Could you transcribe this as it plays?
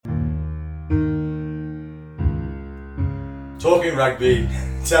Talking rugby,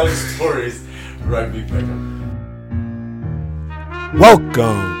 telling stories, rugby pick'em.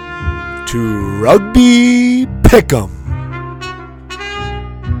 Welcome to Rugby Pick'em.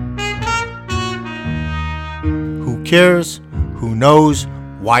 Who cares? Who knows?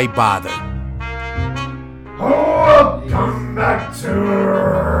 Why bother? Welcome back to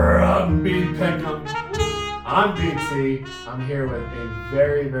Rugby Pick'em. I'm BT. I'm here with a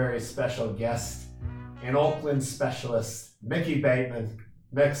very, very special guest, an Auckland specialist, Mickey Bateman.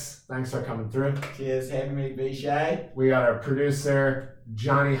 Mix, thanks for coming through. Cheers, having me, Bishay. We got our producer,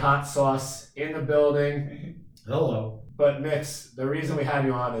 Johnny Hot Sauce, in the building. Hello. But Mix, the reason we had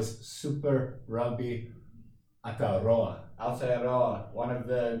you on is Super Rugby Aotearoa. Aotearoa, one of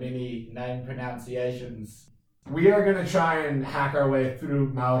the many name pronunciations. We are going to try and hack our way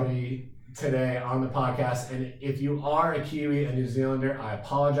through Maori today on the podcast. And if you are a Kiwi, a New Zealander, I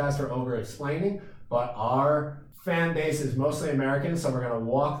apologize for over-explaining, but our fan base is mostly American, so we're going to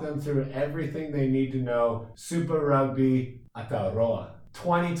walk them through everything they need to know. Super Rugby Aotearoa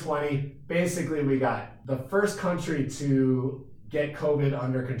 2020. Basically, we got the first country to get COVID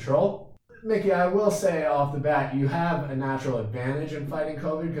under control. Mickey, I will say off the bat, you have a natural advantage in fighting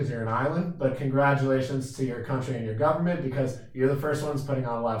COVID because you're an island, but congratulations to your country and your government because you're the first ones putting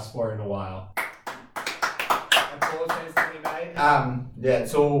on live sport in a while. Yeah,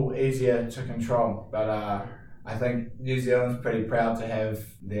 it's all easier to control, but I think New Zealand's pretty proud to have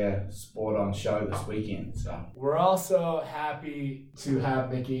their sport on show this weekend. So we're also happy to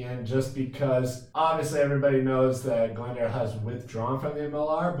have Mickey in just because obviously everybody knows that Glendale has withdrawn from the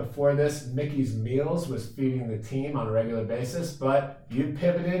MLR. Before this, Mickey's Meals was feeding the team on a regular basis, but you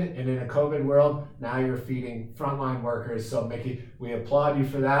pivoted, and in a COVID world, now you're feeding frontline workers. So Mickey, we applaud you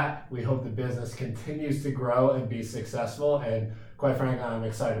for that. We hope the business continues to grow and be successful, and quite frankly, I'm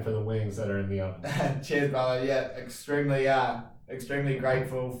excited for the wings that are in the oven. Cheers, brother. Yeah, extremely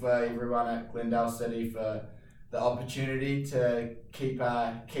grateful for everyone at Glendale City for the opportunity to keep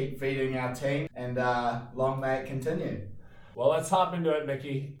feeding our team, and long may it continue. Well, let's hop into it,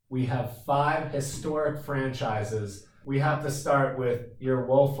 Mickey. We have 5 historic franchises. We have to start with your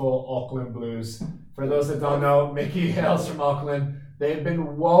woeful Auckland Blues. For those that don't know, Mickey hails from Auckland. They've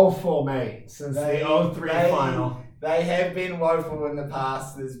been woeful, mate, since the 03 final. They have been woeful in the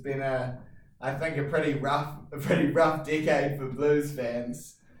past. There's been I think a pretty rough decade for Blues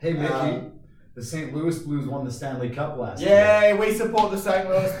fans. Hey Mickey, the St. Louis Blues won the Stanley Cup last year. Yeah, we support the St.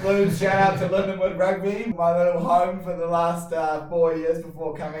 Louis Blues. Shout out to Lindenwood Rugby, my little home for the last 4 years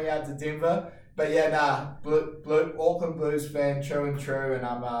before coming out to Denver. But yeah, Auckland Blues fan, true and true, and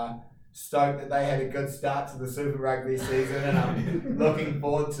I'm stoked that they had a good start to the Super Rugby season, and I'm looking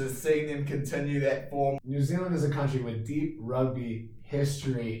forward to seeing them continue that form. New Zealand is a country with deep rugby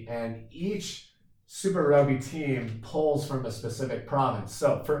history, and each Super Rugby team pulls from a specific province.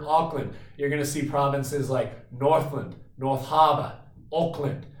 So for Auckland, you're going to see provinces like Northland, North Harbour,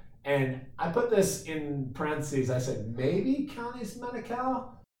 Auckland, and I put this in parentheses. I said maybe Counties Manukau.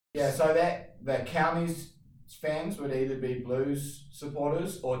 Yeah, so that the counties fans would either be Blues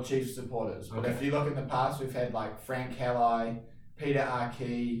supporters or Chiefs supporters. But if you look in the past, we've had like Frank Halli, Peter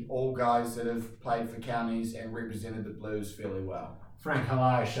Arkey, all guys that have played for counties and represented the Blues fairly well. Frank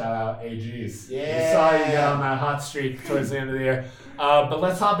Halli, shout out AGs. Yeah. We saw you get on that hot streak towards the end of the year. But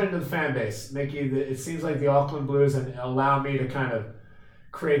let's hop into the fan base. Mickey, it seems like the Auckland Blues, and allow me to kind of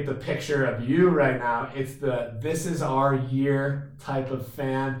create the picture of you right now. It's the this is our year type of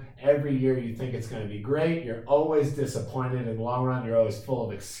fan. Every year you think it's going to be great. You're always disappointed. In the long run, you're always full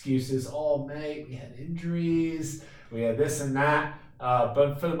of excuses. Oh, mate, we had injuries. We had this and that.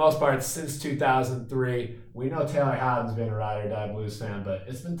 But for the most part, since 2003, we know Taylor Howden's been a ride or die Blues fan, but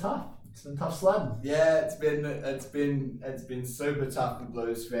it's been tough. It's been tough sledding. Yeah, it's been super tough for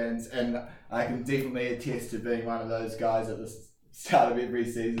Blues fans, and I can definitely attest to being one of those guys at the start of every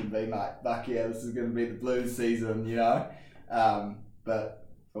season being like, fuck yeah, this is going to be the Blues season, you know? But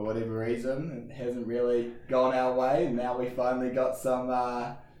for whatever reason, it hasn't really gone our way, and now we finally got some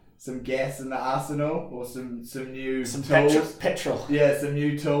gas in the arsenal, or some new tools. Petrol. Yeah, some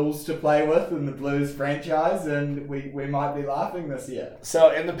new tools to play with in the Blues franchise, and we might be laughing this year.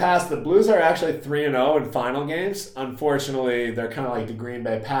 So in the past, the Blues are actually 3-0 in final games. Unfortunately, they're kind of like the Green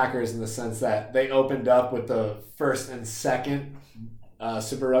Bay Packers in the sense that they opened up with the first and second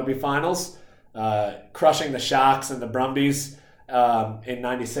Super Rugby finals, crushing the Sharks and the Brumbies in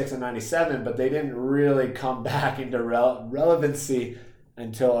 96 and 97, but they didn't really come back into relevancy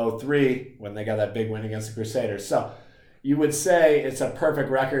until 03 when they got that big win against the Crusaders. So you would say it's a perfect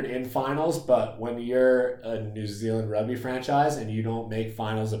record in finals, but when you're a New Zealand rugby franchise and you don't make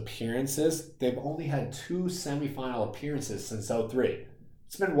finals appearances, they've only had 2 semi-final appearances since 03.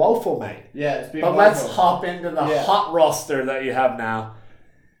 It's been woeful, mate. Yeah, it's been But wonderful. let's hop into the hot roster that you have now.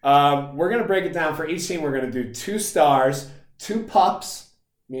 We're going to break it down for each team. We're going to do 2 stars, 2 pups,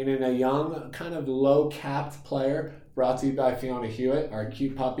 meaning a young, kind of low-capped player, brought to you by Fiona Hewitt, our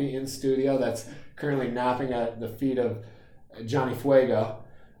cute puppy in studio that's currently napping at the feet of Johnny Fuego.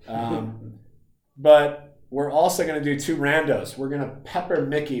 But we're also going to do 2 randos. We're going to pepper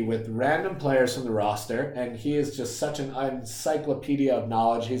Mickey with random players from the roster, and he is just such an encyclopedia of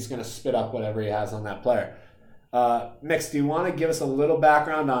knowledge. He's going to spit up whatever he has on that player. Mix, do you want to give us a little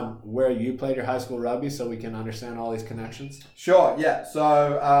background on where you played your high school rugby so we can understand all these connections? Sure, yeah.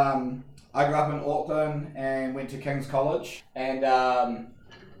 So I grew up in Auckland and went to King's College. And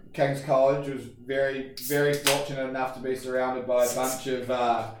King's College was very, very fortunate enough to be surrounded by a bunch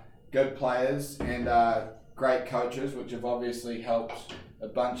of good players and great coaches, which have obviously helped a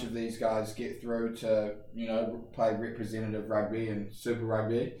bunch of these guys get through to, play representative rugby and Super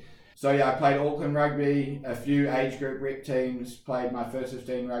Rugby. So yeah, I played Auckland rugby, a few age group rep teams, played my first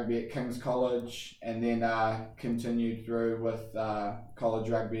 15 rugby at King's College, and then continued through with college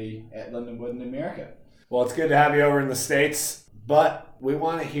rugby at Lindenwood in America. Well, it's good to have you over in the States, but we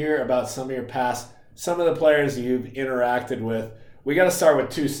want to hear about some of your past, some of the players you've interacted with. We got to start with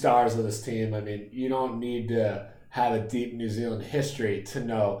 2 stars of this team. I mean, you don't need to have a deep New Zealand history to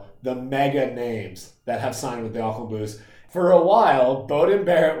know the mega names that have signed with the Auckland Blues. For a while, Beauden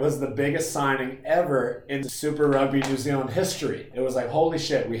Barrett was the biggest signing ever in Super Rugby New Zealand history. It was like, holy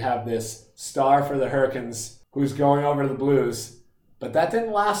shit, we have this star for the Hurricanes who's going over to the Blues. But that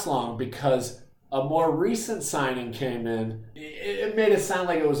didn't last long because a more recent signing came in. It made it sound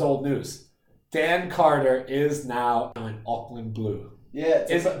like it was old news. Dan Carter is now an Auckland Blue. Yeah.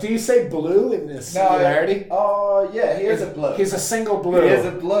 Do you say blue in this singularity? Oh, yeah, he is a blue. He's a single blue. He is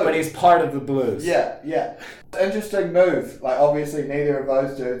a blue. But he's part of the Blues. Yeah. Interesting move. Like, obviously, neither of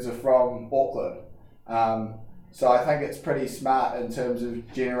those dudes are from Auckland. So I think it's pretty smart in terms of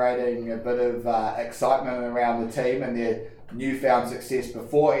generating a bit of excitement around the team and their newfound success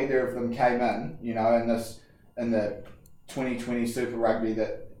before either of them came in, in the 2020 Super Rugby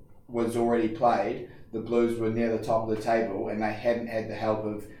that was already played. The Blues were near the top of the table and they hadn't had the help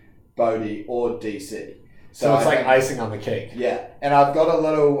of Bodie or DC. So it's like icing on the cake. Yeah, and I've got a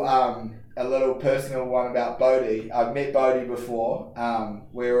little personal one about Bodie. I've met Bodie before.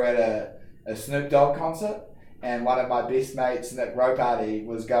 We were at a Snoop Dogg concert, and one of my best mates, Nick Roparty,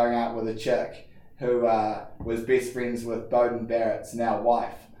 was going out with a chick who was best friends with Beauden Barrett's now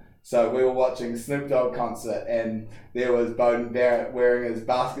wife. So we were watching Snoop Dogg concert, and there was Beauden Barrett wearing his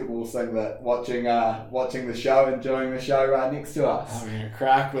basketball singlet, watching the show, enjoying the show right next to us. Having a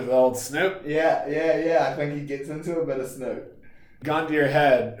crack with old Snoop. Yeah. I think he gets into a bit of Snoop. Gun to your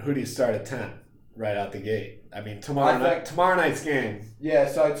head, who do you start at 10 right out the gate? I mean, tomorrow night's game. Yeah,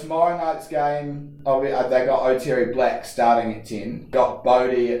 so tomorrow night's game, they got O'Terry Black starting at 10, got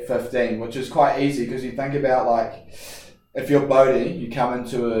Bodie at 15, which is quite easy because you think about, like, if you're Bodie, you come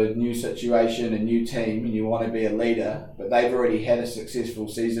into a new situation, a new team, and you want to be a leader, but they've already had a successful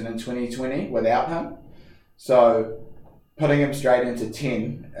season in 2020 without him. So putting him straight into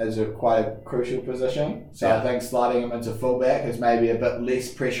 10 is quite a crucial position. So yeah. I think sliding him into fullback is maybe a bit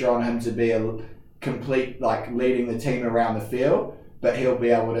less pressure on him to be a complete, like, leading the team around the field, but he'll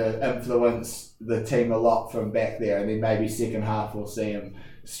be able to influence the team a lot from back there, and then maybe second half we'll see him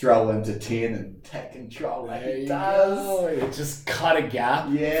stroll into 10 and take control like he does. Just cut a gap.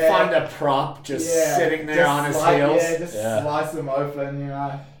 Yeah. Find a prop sitting there on his heels. Slice them open,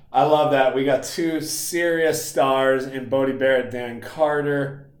 I love that. We got 2 serious stars in Beauden Barrett, Dan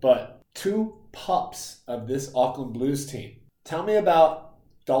Carter, but 2 pups of this Auckland Blues team. Tell me about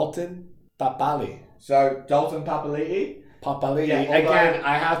Dalton Papali. So, Dalton Papali'i. Yeah, again,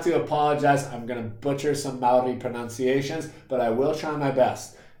 I have to apologize. I'm going to butcher some Maori pronunciations, but I will try my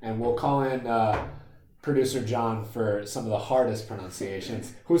best. And we'll call in producer John for some of the hardest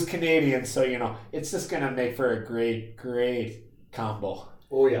pronunciations, who's Canadian, so, it's just going to make for a great, great combo.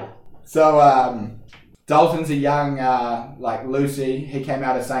 Oh, yeah. So, Dalton's a young, like Lucy. He came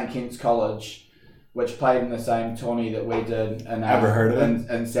out of St. Kitts College, which played in the same tourney that we did Ever heard of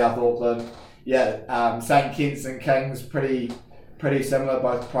it? In South Auckland. Yeah, St. Kitts and Kings, pretty similar,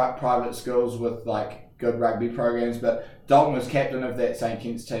 both private schools with, like, good rugby programs. But Dalton was captain of that St.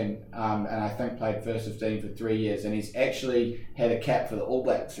 Kitts team, and I think played first 15 for 3 years. And he's actually had a cap for the All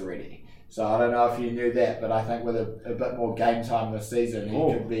Blacks already. So I don't know if you knew that, but I think with a bit more game time this season, he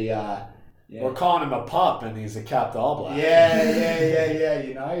could be Yeah. We're calling him a pup, and he's a capped All Black. Yeah.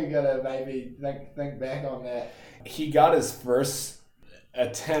 You know, you gotta maybe think back on that. He got his first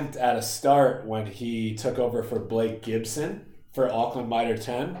attempt at a start when he took over for Blake Gibson for Auckland Mitre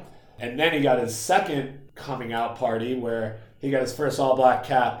 10. And then he got his second coming out party where he got his first All Black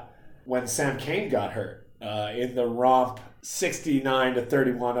cap when Sam Cane got hurt in the romp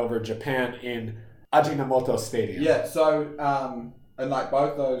 69-31 over Japan in Ajinomoto Stadium. Yeah, so, and like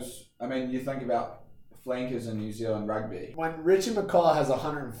both those, I mean, you think about flankers in New Zealand rugby. When Richie McCaw has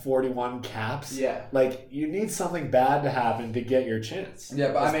 141 caps, Yeah. like you need something bad to happen to get your chance.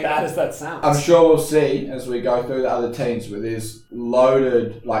 Yeah, but as I mean, bad as that sounds. I'm sure we'll see as we go through the other teams where there's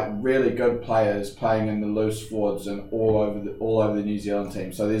loaded, like really good players playing in the loose forwards and all over the New Zealand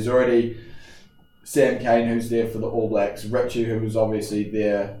team. So there's already Sam Cane who's there for the All Blacks, Richie who was obviously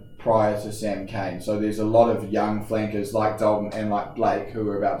there prior to Sam Cane. So there's a lot of young flankers like Dalton and like Blake who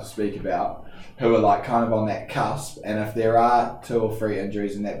we're about to speak about, who are like kind of on that cusp. And if there are 2 or 3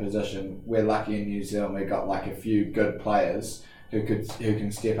 injuries in that position, we're lucky in New Zealand we've got like a few good players who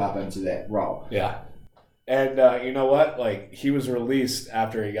can step up into that role. Yeah. And you know what? Like he was released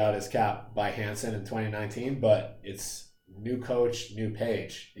after he got his cap by Hansen in 2019, but it's new coach, new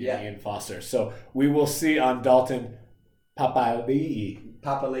page in Ian Foster. So we will see on Dalton Papali'i.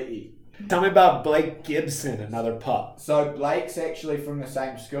 Tell me about Blake Gibson, another pup. So Blake's actually from the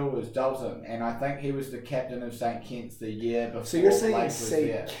same school as Dalton, and I think he was the captain of St. Kitts the year before. So you're saying Blake was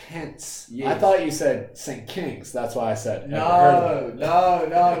there. St. Kitts? Yes. I thought you said St. Kings. That's why I said heard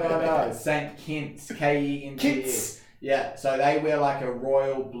No. St. Kitts, Kents. Kitts. Yeah, so they wear like a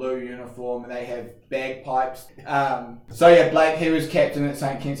royal blue uniform and they have bagpipes. So yeah, Blake, he was captain at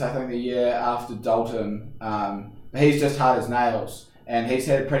St. Kitts, I think the year after Dalton. He's just hard as nails. And he's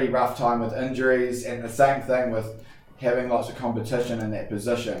had a pretty rough time with injuries and the same thing with having lots of competition in that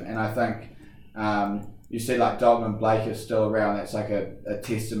position. And I think you see like Dalton and Blake are still around. That's like a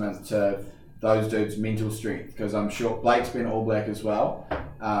testament to those dudes' mental strength, because I'm sure Blake's been All Black as well.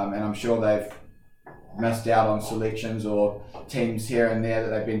 And I'm sure they've missed out on selections or teams here and there that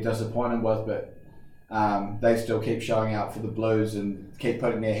they've been disappointed with, but they still keep showing out for the Blues and keep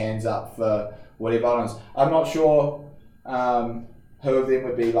putting their hands up for whatever honours. I'm not sure who of them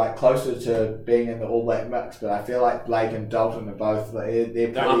would be like closer to being in the All Black mix, but I feel like Blake and Dalton are both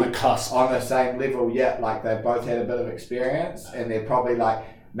they're on the cusp, on the same level. Yeah, like they've both had a bit of experience, and they're probably like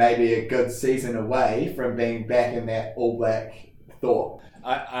maybe a good season away from being back in that All Black thought.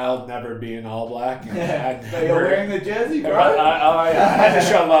 I'll never be an All Black. But you're wearing the jersey, bro. I had to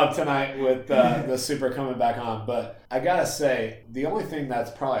show love tonight with the Super coming back on. But I gotta say, the only thing that's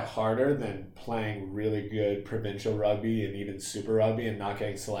probably harder than playing really good provincial rugby and even Super Rugby and not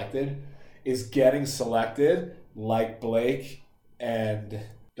getting selected is getting selected like Blake and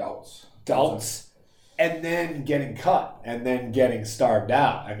Daltz. And then getting cut and then getting starved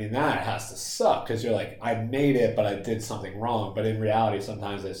out. I mean, that has to suck because you're like, I made it, but I did something wrong. But in reality,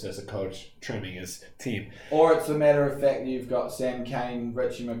 sometimes it's just a coach trimming his team. Or it's a matter of fact that you've got Sam Cane,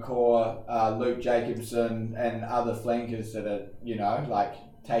 Richie McCaw, Luke Jacobson, and other flankers that are, you know, like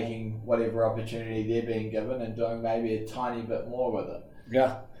taking whatever opportunity they're being given and doing maybe a tiny bit more with it.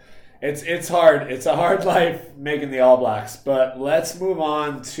 Yeah. It's hard. It's a hard life making the All Blacks. But let's move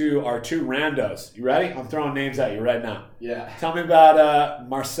on to our 2 randos. You ready? I'm throwing names at you right now. Yeah. Tell me about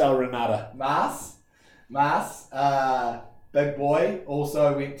Marcel Renata. Mas, big boy,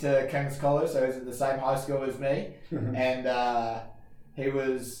 also went to King's College, so he was at the same high school as me. And he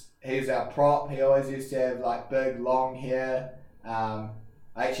was our prop. He always used to have like big long hair. I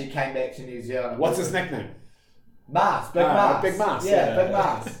actually came back to New Zealand. What's his nickname? Mas, Big Mas. Big Mas. Yeah, Big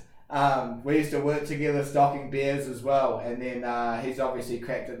Mas. We used to work together stocking beers as well, and then he's obviously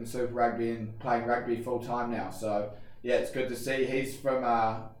cracked it in Super Rugby and playing rugby full time now. So yeah, it's good to see. He's from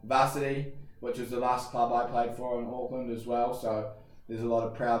Varsity, which was the last club I played for in Auckland as well. So there's a lot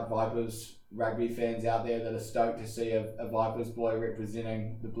of proud Vipers rugby fans out there that are stoked to see a Vipers boy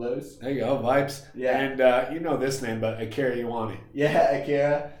representing the Blues. There you go, Vipes. Yeah. And you know this name, but Akira Iwani. Yeah,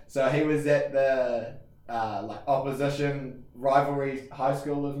 Akira. So he was at the like opposition rivalry high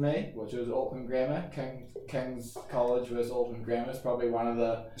school with me, which was Auckland Grammar. King's College versus Auckland Grammar is probably one of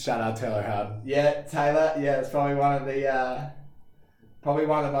the... Shout out Taylor Howden. Yeah, Taylor. Yeah, it's probably one of the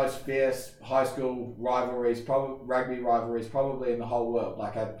most fierce high school rivalries, rugby rivalries, probably in the whole world.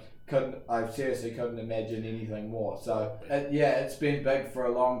 Like I seriously couldn't imagine anything more. So it's been big for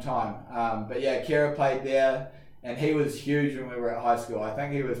a long time. But yeah, Kira played there. And he was huge when we were at high school. I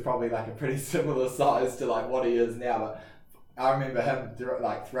think he was probably like a pretty similar size to like what he is now. But I remember him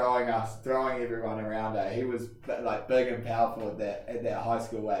throwing everyone around. He was like big and powerful at that high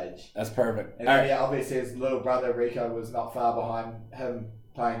school age. That's perfect. And then, obviously his little brother Rico was not far behind him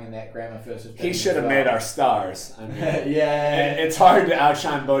playing in that Grammar First 15. He should have made our stars. I mean, yeah. It's hard to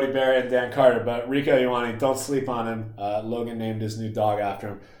outshine Bodie Barrett and Dan Carter, but Rico Ioane, don't sleep on him. Logan named his new dog after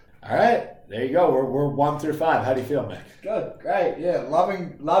him. All right, there you go. We're 1 through 5. How do you feel, Mick? Good, great, yeah.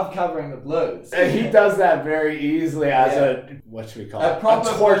 Love covering the Blues. And he does that very easily as a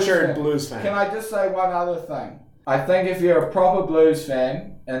tortured blues fan. Can I just say one other thing? I think if you're a proper blues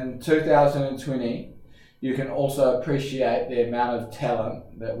fan in 2020, you can also appreciate the amount of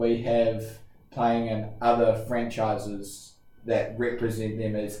talent that we have playing in other franchises that represent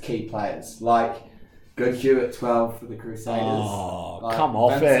them as key players, like Good Hugh at 12 for the Crusaders. Oh, like come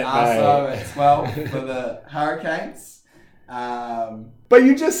off Vince it, Arso mate. at 12 for the Hurricanes. But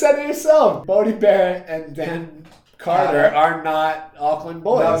you just said it yourself. Bodie Barrett and Dan Carter are not Auckland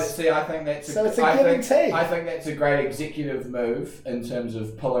boys. No, but see, I think that's So it's a give and take. I think that's a great executive move in terms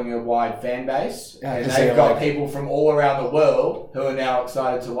of pulling a wide fan base. Yeah, and 'cause they've they're got like- people from all around the world who are now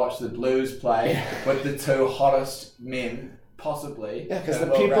excited to watch the Blues play with the two hottest men, possibly. Yeah, because in the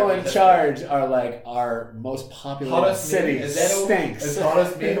world people rugby in history. charge are like our most popular Hottest city men. Is that all? stinks. Is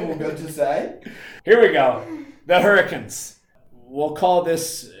hottest men all good to say? Here we go. The Hurricanes. We'll call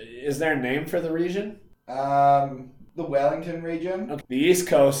this. Is there a name for the region? The Wellington region. Okay. The East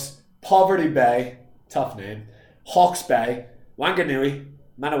Coast, Poverty Bay, tough name. Hawke's Bay, Wanganui,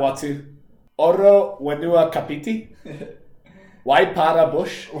 Manawatu, Oro Wenua Kapiti, Waipara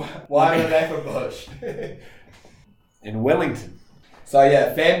Bush, Why are they for Bush? and Wellington. So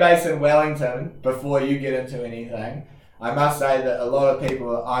yeah, fan base in Wellington, before you get into anything, I must say that a lot of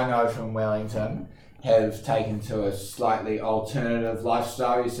people that I know from Wellington have taken to a slightly alternative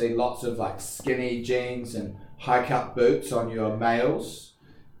lifestyle. You see lots of like skinny jeans and high cut boots on your males.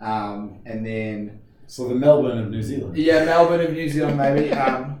 And then... So the Melbourne of New Zealand. Yeah, Melbourne of New Zealand maybe.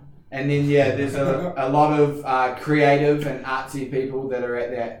 And then there's a lot of creative and artsy people that are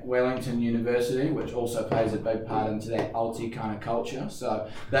at that Wellington University, which also plays a big part into that alty kind of culture. So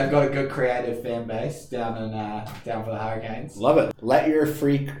they've got a good creative fan base down for the Hurricanes. Love it. Let your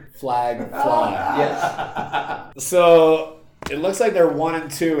freak flag fly. Yes. So it looks like they're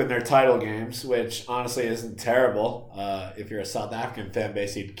 1-2 in their title games, which honestly isn't terrible. If you're a South African fan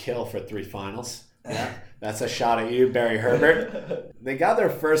base, you'd kill for 3 finals. Yeah, that's a shot at you, Barry Herbert. They got their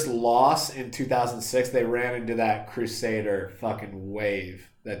first loss in 2006. They ran into that Crusader fucking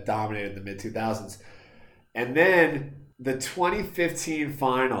wave that dominated the mid-2000s. And then the 2015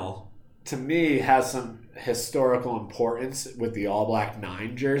 final, to me, has some historical importance with the All Black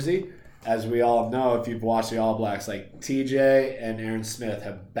 9 jersey. As we all know, if you've watched the All Blacks, like TJ and Aaron Smith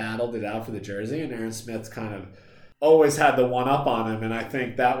have battled it out for the jersey, and Aaron Smith's kind of always had the one up on him, and I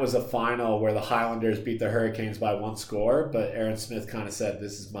think that was a final where the Highlanders beat the Hurricanes by 1 score, but Aaron Smith kind of said,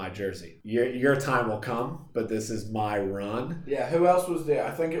 this is my jersey. Your time will come, but this is my run. Yeah, who else was there?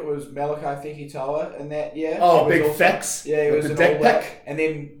 I think it was Malachi Fekitoa in that year. Oh, He was Big also- Fex? Yeah, he with was the an dick All Black. pic? And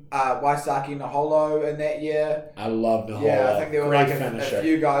then Waisaki Naholo in that year. I love the whole Yeah, I think there were great like finisher. a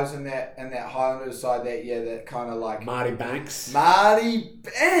few guys in that Highlanders side that year that kind of like... Marty Banks. Marty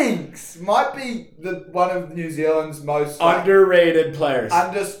Banks might be one of New Zealand's most Underrated players.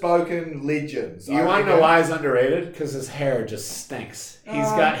 underspoken legends. You want to know why he's underrated? Because his hair just stinks.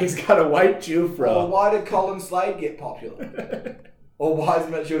 He's got a white Jufro. Well, why did Colin Slade get popular? Or why is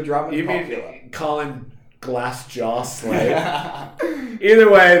Mitchell Drummond You popular? mean Colin Glassjaw Slade? Either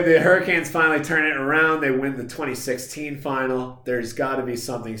way, the Hurricanes finally turn it around. They win the 2016 final. There's got to be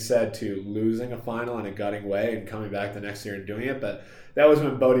something said to losing a final in a gutting way and coming back the next year and doing it. But that was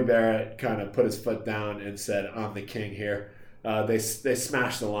when Bodie Barrett kind of put his foot down and said, I'm the king here. They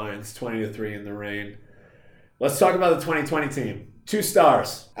smashed the Lions 20-3 in the rain. Let's talk about the 2020 team. 2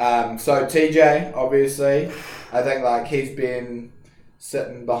 stars. So TJ, obviously, I think like he's been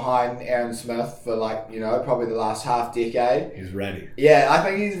sitting behind Aaron Smith for probably the last half decade. He's ready. Yeah, I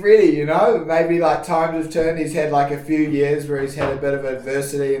think he's ready, Maybe like times have turned. He's had like a few years where he's had a bit of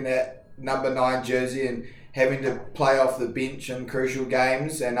adversity in that number 9 jersey and having to play off the bench in crucial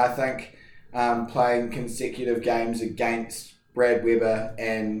games. And I think playing consecutive games against Brad Weber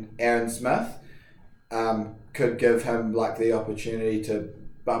and Aaron Smith could give him like the opportunity to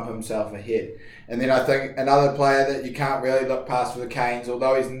bump himself ahead. And then I think another player that you can't really look past for the Canes,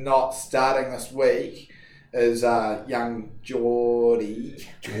 although he's not starting this week, is young Geordie.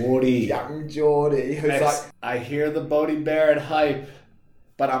 Young Geordie, who's I hear the Bodie Barrett hype,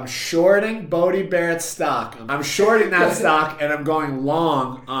 but I'm shorting Bodie Barrett's stock. I'm shorting that stock, and I'm going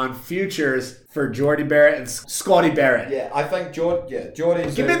long on futures for Jordy Barrett and Scotty Barrett. Yeah, I think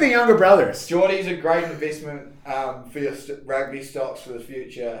Geordie's Give me the younger brothers. Geordie's a great investment for your rugby stocks for the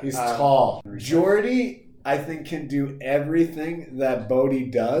future. He's tall. Jordy, I think, can do everything that Bodie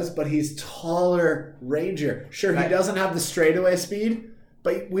does, but he's taller Ranger. Sure, he doesn't have the straightaway speed,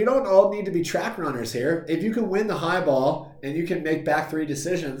 but we don't all need to be track runners here. If you can win the high ball and you can make back 3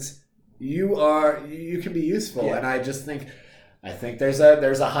 decisions, you can be useful. Yeah. And I think there's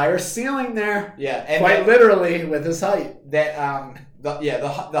a higher ceiling there. Yeah, and quite literally with his height. The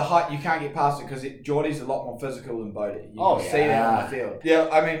height, you can't get past it because Geordie's a lot more physical than Bodie. You Oh, can see that yeah. on the field. Yeah,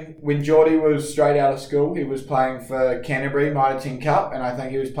 I mean, when Geordie was straight out of school, he was playing for Canterbury Mitre 10 Cup, and I think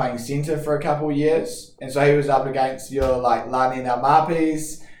he was playing centre for a couple of years. And so he was up against your like Lani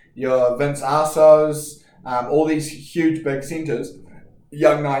Naumapis, your Vince Arsos, all these huge big centres.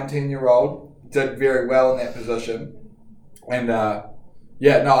 Young 19-year-old did very well in that position. And I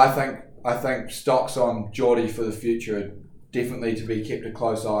think stocks on Geordie for the future are definitely to be kept a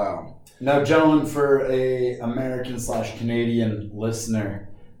close eye on. Now, gentlemen, for a American/Canadian listener,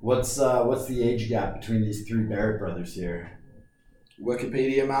 what's the age gap between these 3 Barrett brothers here?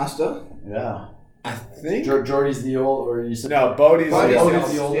 Wikipedia master. Yeah, I think Jordy's the old, or you said no, Bodie's Bodie's the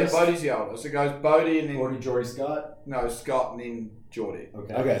the oldest. oldest. Yeah, Bodie's the oldest. It goes Bodie and then Jordy Scott. no Scott and then Geordie.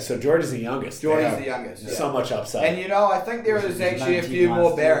 Okay, so Geordie's the youngest. Geordie's They the have youngest. Yeah. So much upside. And you know, I think there is actually a few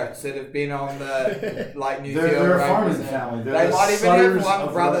more Barretts that have been on the like New Zealand. They're a rugby farming scene. family. They're They the might even have Sutters one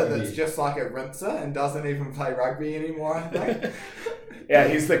of brother rugby. that's just like a rinser and doesn't even play rugby anymore, I think. Yeah,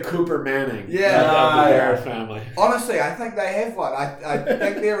 he's the Cooper Manning. Yeah. of the Yeah. Barrett family. Honestly, I think they have one. I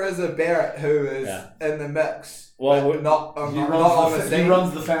think there is a Barrett who is in the mix. Well, but not on He the scene.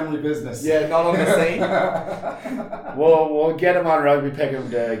 runs the family business. Yeah, not on the scene. We'll get him on Rugby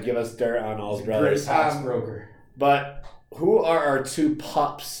Pick'em to give us dirt on all his Great brothers. tax broker. But who are our 2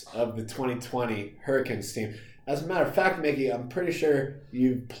 pups of the 2020 Hurricanes team? As a matter of fact, Mickey, I'm pretty sure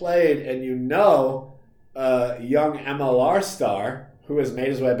you've played and you know a young MLR star who has made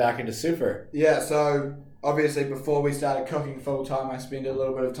his way back into Super. Yeah, so obviously before we started cooking full time, I spent a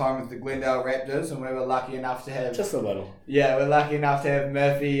little bit of time with the Glendale Raptors, and we were lucky enough to have Just a little. we're lucky enough to have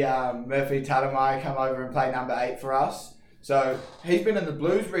Murphy Tatamai come over and play number 8 for us. So he's been in the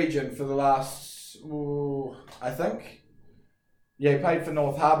Blues region for the last, I think. Yeah, he played for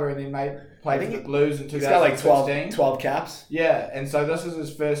North Harbour and then played for the Blues in 2016. He's got like 12 caps. Yeah, and so this is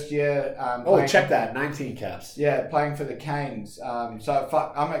his first year. Check that. 19 caps. Yeah, playing for the Canes. I'm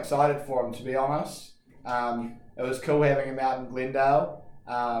excited for him, to be honest. It was cool having him out in Glendale.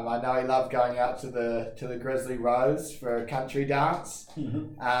 I know he loved going out to the Grizzly Rose for a country dance,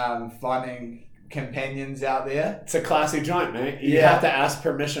 finding companions out there. It's a classy joint, mate. You Yeah. have to ask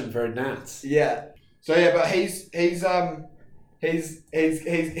permission for a dance. Yeah. So yeah, but he's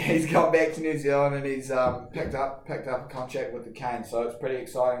gone back to New Zealand and he's picked up a contract with the Canes. So it's pretty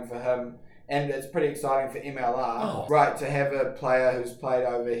exciting for him. And it's pretty exciting for MLR, right, to have a player who's played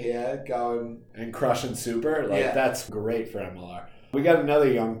over here go and crushing Super. Yeah. That's great for MLR. We got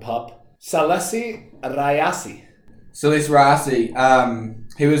another young pup, Salesi Rayasi. Celeste Rasi,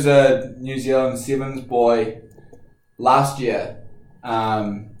 he was a New Zealand Sevens boy last year,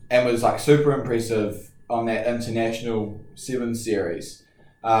 and was like super impressive on that international Sevens series.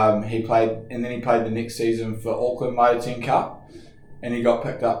 He played the next season for Auckland Mitre 10 Cup. And he got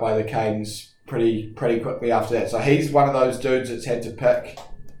picked up by the Canes pretty quickly after that. So he's one of those dudes that's had to pick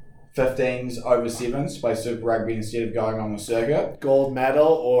 15s over 7s to play Super Rugby instead of going on the circuit. Gold medal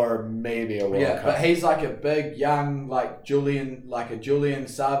or maybe a World Cup. But he's like a big, young, like a Julian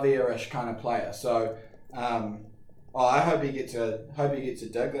Savia-ish kind of player. So I hope he gets to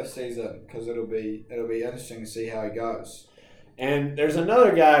dig this season because it'll be interesting to see how he goes. And there's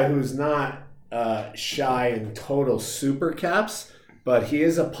another guy who's not shy in total Super caps, but he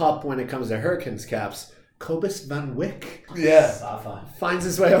is a pup when it comes to Hurricanes caps. Cobus Van Wyk Yeah. finds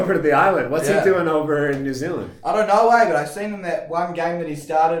his way over to the island. What's he doing over in New Zealand? I don't know, but I've seen him that one game that he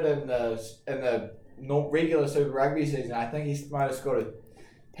started in the regular Super Rugby season. I think he might have scored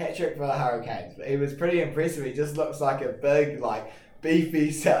a hat trick for the Hurricanes. But he was pretty impressive. He just looks like a big, like beefy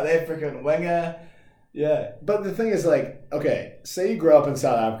South African winger. Yeah. But the thing is, like, okay, say you grew up in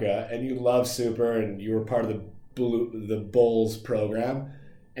South Africa and you love Super and you were part of the Bulls program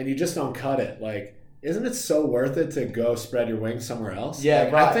and you just don't cut it. Like, isn't it so worth it to go spread your wings somewhere else? Yeah,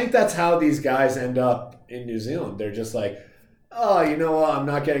 like, right. I think that's how these guys end up in New Zealand. They're just like, oh, you know what? I'm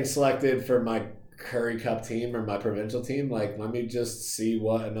not getting selected for my Curry Cup team or my provincial team. Like, let me just see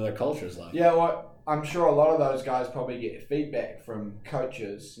what another culture is like. Yeah, well, I'm sure a lot of those guys probably get feedback from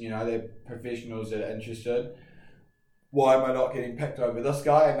coaches. You know, they're professionals that are interested. Why am I not getting picked over this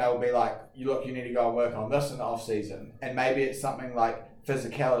guy? And they'll be like, you need to go and work on this in the off season. And maybe it's something like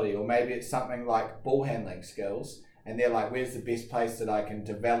physicality, or maybe it's something like ball handling skills. And they're like, where's the best place that I can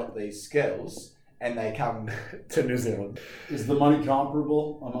develop these skills? And they come to New Zealand. Is the money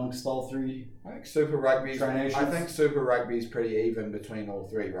comparable amongst all three? I think Super Rugby. Tri-Nations? I think Super Rugby is pretty even between all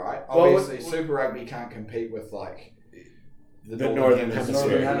three, right? Well, Obviously, Super Rugby can't compete with like the Northern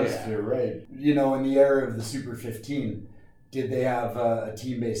Hemisphere. Northern Hemisphere, right. You know, in the era of the Super 15, did they have a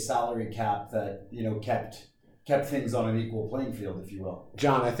team-based salary cap that, you know, kept things on an equal playing field, if you will?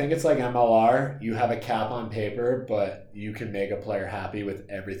 John, I think it's like MLR. You have a cap on paper, but you can make a player happy with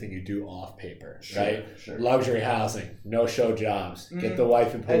everything you do off paper, right? Sure. Luxury housing, no-show jobs, get the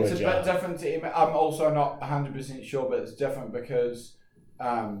wife and It's a a job. bit different to. I'm also not 100% sure, but it's different because the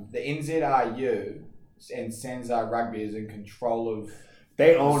NZRU and Sanzar Rugby is in control of.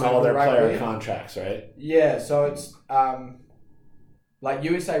 They own all their Super player Rugby. contracts, right? Yeah, so it's like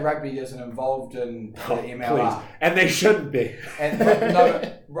USA Rugby isn't involved in the MLR. Please. And they shouldn't be. And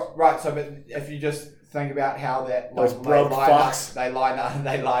right. So, but if you just think about how that Those like, broke fucks. they line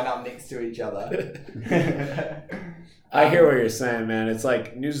up next to each other. I hear what you're saying, man. It's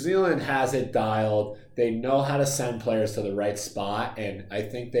like New Zealand has it dialed. They know how to send players to the right spot, and I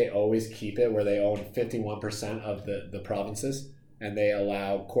think they always keep it where they own 51% of the provinces, and they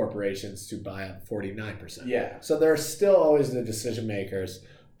allow corporations to buy up 49%. Yeah. So they're still always the decision makers,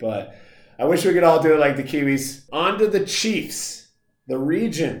 but I wish we could all do it like the Kiwis. On to the Chiefs, the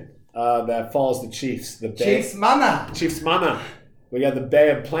region that follows the Chiefs. The Bay. Chiefs Mana. Chiefs Mana. We got the Bay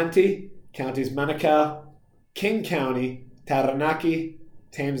of Plenty, counties Manukau, King County, Taranaki,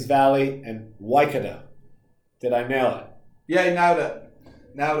 Thames Valley, and Waikato. Did I nail it? Yeah, you nailed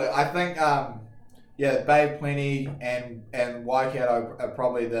it. I think Bay of Plenty and Waikato are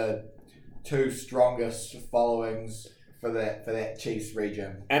probably the two strongest followings for that Chiefs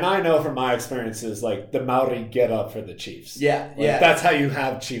region. And I know from my experiences, like, the Maori get up for the Chiefs. Yeah, Like, yeah. That's how you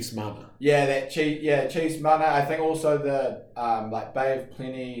have Chiefs Mana. Yeah, Chiefs Mana. I think also the like Bay of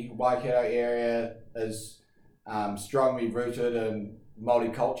Plenty, Waikato area is strongly rooted in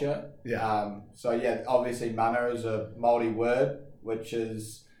Māori culture. Yeah. So yeah, obviously mana is a Māori word, which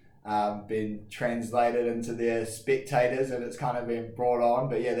has been translated into their spectators, and it's kind of been brought on.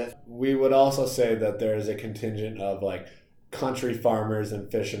 But yeah, that's We would also say that there is a contingent of, like, country farmers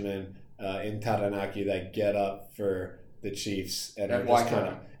and fishermen in Taranaki that get up for the Chiefs and are And just Waikato.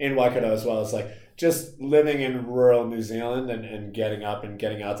 kind of in Waikato as well. It's like just living in rural New Zealand and getting up and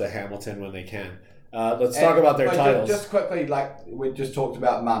getting out to Hamilton when they can. Let's talk about their titles. Just quickly, like we just talked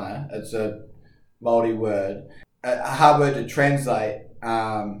about mana. It's a Māori word, a hard word to translate.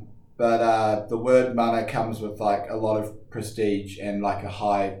 But the word mana comes with like a lot of prestige and like a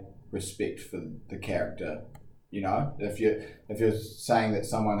high respect for the character. You know, if you're saying that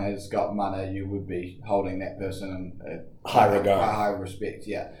someone has got mana, you would be holding that person in High regard. high respect.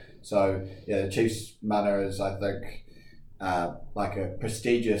 Yeah. So yeah, the Chiefs mana is, I think, like a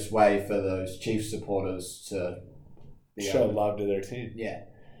prestigious way for those Chiefs supporters to Show love to their team. Yeah.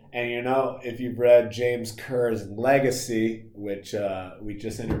 And you know, if you've read James Kerr's Legacy, which we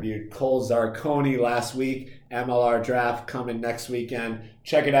just interviewed Cole Zarconi last week, MLR draft coming next weekend.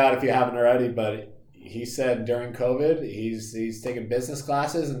 Check it out if you haven't already. But he said during COVID, he's taking business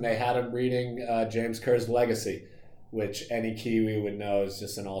classes, and they had him reading James Kerr's Legacy, which any Kiwi would know is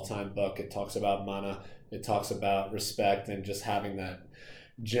just an all-time book. It talks about mana, it talks about respect, and just having that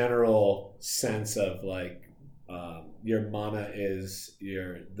general sense of like your mana is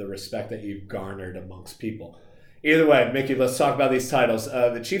the respect that you've garnered amongst people. Either way, Mickey, let's talk about these titles.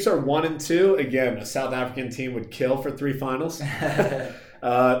 The Chiefs are 1-2. Again, a South African team would kill for 3 finals.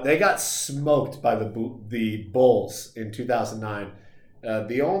 They got smoked by the Bulls in 2009.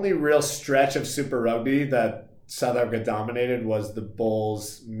 The only real stretch of Super Rugby that South Africa dominated was the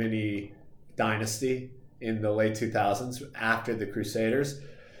Bulls mini dynasty in the late 2000s after the Crusaders.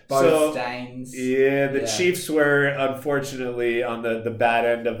 Both Stains. Yeah, the Chiefs were unfortunately on the bad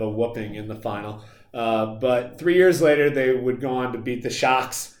end of a whooping in the final. But 3 years later, they would go on to beat the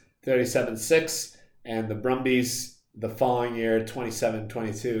Sharks 37-6 and the Brumbies the following year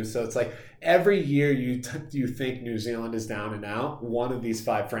 27-22. So it's like every year you think New Zealand is down and out, one of these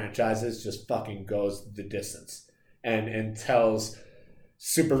 5 franchises just fucking goes the distance and tells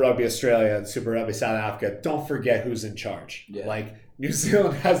Super Rugby Australia and Super Rugby South Africa, don't forget who's in charge. Yeah. Like, New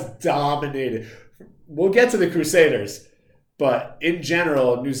Zealand has dominated. We'll get to the Crusaders, but in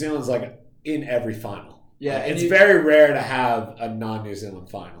general, New Zealand's like in every final. Yeah, and it's very rare to have a non-New Zealand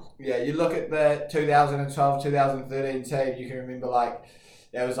final. Yeah, you look at the 2012, 2013 team, you can remember like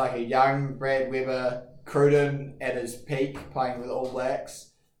there was like a young Brad Weber, Cruden at his peak playing with All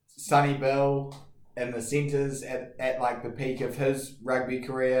Blacks, Sonny Bill in the centres at like the peak of his rugby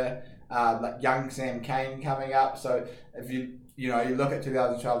career, like young Sam Cane coming up. So if you look at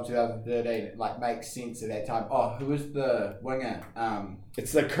 2012, 2013, it like makes sense at that time. Oh, who was the winger?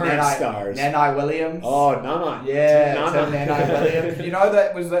 It's the current stars. Nanai Williams. Oh, Nana. Yeah, Nana. Nanai Williams.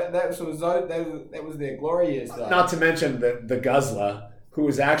 that was their glory years though. Not to mention the Guzzler, who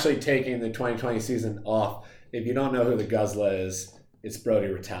is actually taking the 2020 season off. If you don't know who the Guzzler is, it's Brodie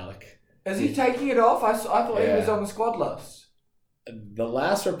Retallick. Is he taking it off? I thought he was on the squad list. The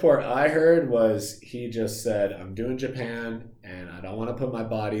last report I heard was he just said, I'm doing Japan and I don't want to put my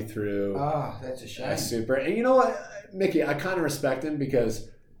body through that's a shame. a super. And you know what, Mickey, I kind of respect him because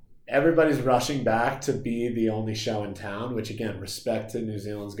everybody's rushing back to be the only show in town, which again, respect to New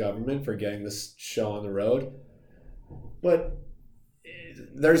Zealand's government for getting this show on the road. But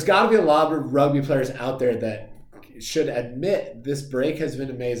there's got to be a lot of rugby players out there that should admit this break has been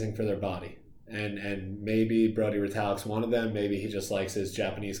amazing for their body. And maybe Brodie Retallick's one of them. Maybe he just likes his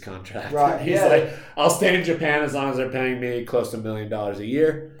Japanese contract. Right. He's like, I'll stay in Japan as long as they're paying me close to $1 million a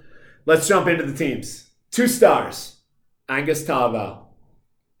year. Let's jump into the teams. 2 stars. Angus Ta'avao.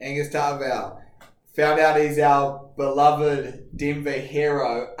 Angus Ta'avao. Found out he's our beloved Denver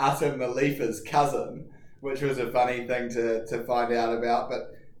hero, Ata Malifa's cousin, which was a funny thing to find out about.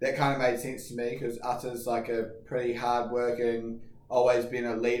 But that kind of made sense to me because Ata's like a pretty hard-working, always been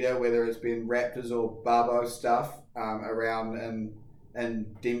a leader, whether it's been Raptors or Barbo stuff around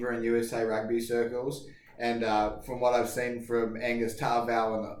in Denver and USA rugby circles. And from what I've seen from Angus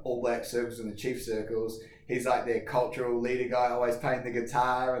Ta'avao in the All Black circles and the Chief circles, he's like their cultural leader guy, always playing the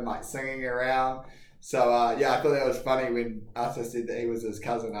guitar and like singing around. So I thought that was funny when Ata said that he was his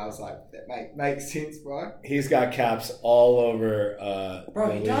cousin. I was like, that makes sense, bro. He's got caps all over.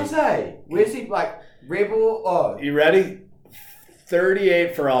 Bro, he does, eh? Where's he, like, Rebel? Oh. You ready?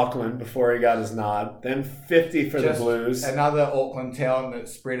 38 for Auckland before he got his nod. Then 50 for the Blues. Another Auckland town that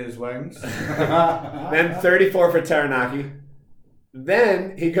spread his wings. Then 34 for Taranaki.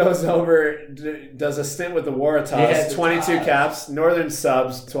 Then he goes over, does a stint with the Waratahs, 22 caps. Northern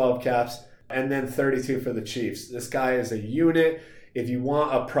Subs, 12 caps. And then 32 for the Chiefs. This guy is a unit. If you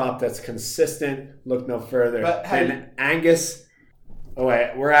want a prop that's consistent, look no further than Angus. Oh,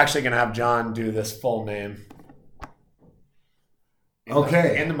 wait. We're actually going to have John do this full name.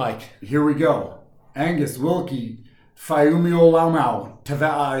 In the mic. Here we go. Angus Wilkie Faiumio Laumau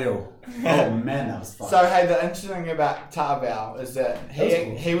Tava'ayo. Oh man, that was fun. So hey, the interesting thing about Ta'avao is that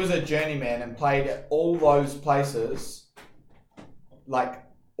he was a journeyman and played at all those places, like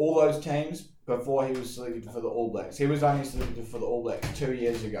all those teams, before he was selected for the All Blacks. He was only selected for the All Blacks 2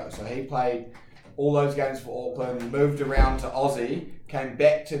 years ago. So he played all those games for Auckland, moved around to Aussie, came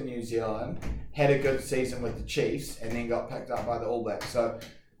back to New Zealand, had a good season with the Chiefs, and then got picked up by the All Blacks. So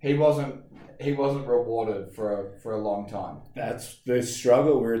he wasn't rewarded for a long time. That's the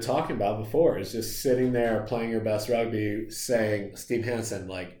struggle we were talking about before. Is just sitting there playing your best rugby, saying, Steve Hansen,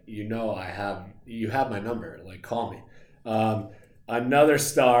 like, you have my number, like, call me. Another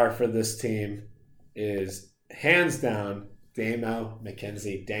star for this team is hands down Damian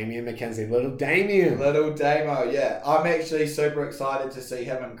McKenzie, little Damien. Little Damo, yeah. I'm actually super excited to see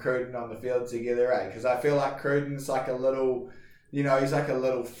him and Cruden on the field together, because I feel like Cruden's like a little, he's like a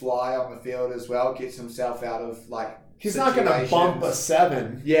little fly on the field as well, gets himself out of like He's not going to bump a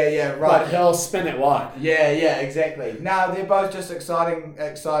 7. Yeah, right. But he'll spin it wide. Yeah, exactly. No, they're both just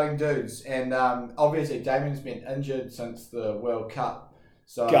exciting dudes. And obviously Damien's been injured since the World Cup.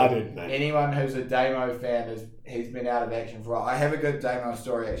 So anyone who's a Damo fan, he's been out of action for a while. I have a good Damo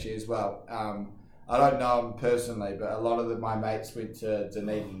story actually as well. I don't know him personally, but a lot of my mates went to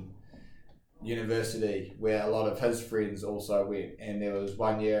Dunedin University, where a lot of his friends also went. And there was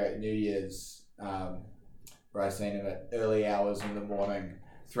one year at New Year's where I seen him at early hours in the morning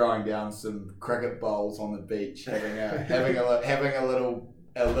throwing down some cricket bowls on the beach, having a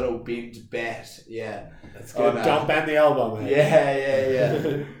little bent bat. Yeah, that's good. Don't bend the elbow, man.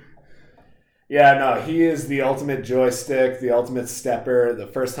 Yeah. Yeah, no, he is the ultimate joystick, the ultimate stepper. The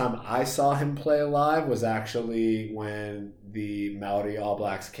first time I saw him play live was actually when the Maori All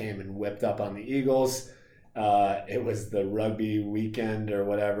Blacks came and whipped up on the Eagles. It was the rugby weekend or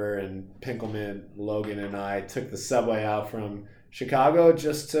whatever, and Pinkelman, Logan, and I took the subway out from Chicago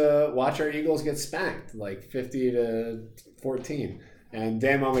just to watch our Eagles get spanked, like 50-14. And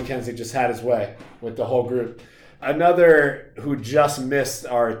Damo McKenzie just had his way with the whole group. Another who just missed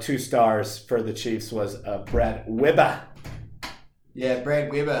our 2 stars for the Chiefs was Brad Weber. Yeah,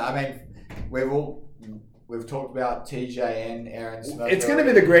 Brad Weber. I mean, we've talked about TJ and Aaron Smith. It's going to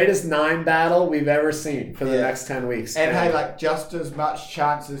be the greatest 9 battle we've ever seen for the next 10 weeks. And hey, like just as much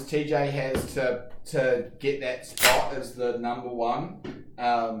chance as TJ has to get that spot as the number 1.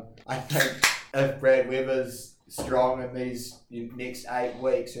 I think if Brad Weber's strong in these next 8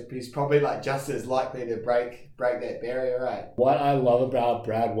 weeks, he's probably like just as likely to break that barrier, right? What I love about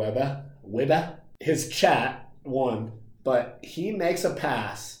Brad Weber, his chat won, but he makes a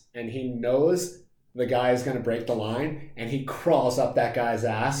pass and he knows the guy is going to break the line and he crawls up that guy's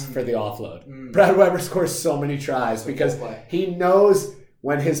ass for the offload. Brad Weber scores so many tries because he knows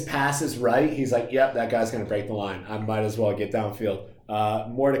when his pass is right, he's like, yep, that guy's going to break the line. I might as well get downfield.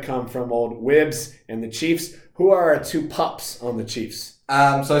 More to come from old Wibbs and the Chiefs. Who are our 2 pups on the Chiefs?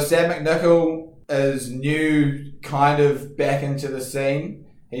 So Sam McNichol is new, kind of back into the scene.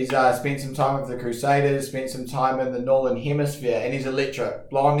 He's spent some time with the Crusaders, spent some time in the Northern Hemisphere, and he's electric.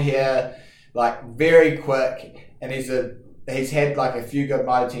 Blonde hair, like very quick, and he's had like a few good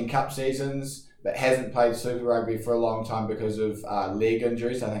Mitre 10 Cup seasons, but hasn't played Super Rugby for a long time because of leg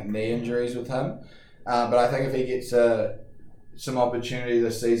injuries, I think knee injuries with him. But I think if he gets some opportunity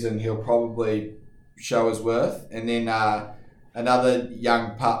this season, he'll probably show his worth. And then another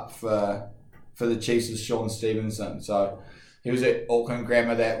young pup for the Chiefs is Sean Stevenson. So he was at Auckland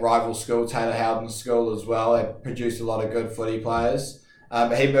Grammar, that rival school, Taylor Howden School as well. They produced a lot of good footy players.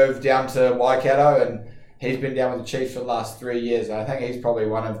 But he moved down to Waikato and he's been down with the Chiefs for the last 3 years. And I think he's probably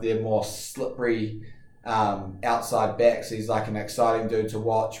one of their more slippery outside backs. He's like an exciting dude to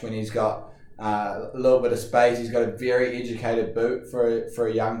watch when he's got a little bit of space. He's got a very educated boot for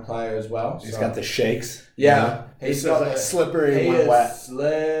a young player as well. He's got the shakes. Yeah. He's got like slippery when wet. Wet.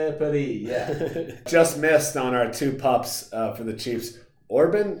 Slippery, yeah. Just missed on our 2 pups for the Chiefs.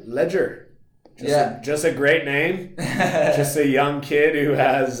 Orban Ledger. Just a great name. Just a young kid who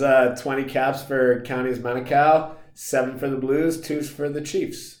has 20 caps for Counties Manukau, 7 for the Blues, 2 for the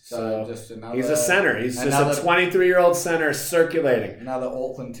Chiefs. So just another, he's a center. He's just a 23-year-old center circulating. Another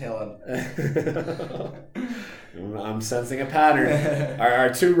Auckland talent. I'm sensing a pattern.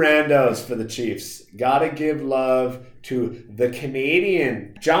 Our 2 randos for the Chiefs. Gotta give love to the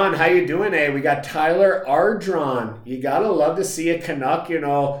Canadian. John, how you doing, eh? We got Tyler Ardron. You gotta love to see a Canuck,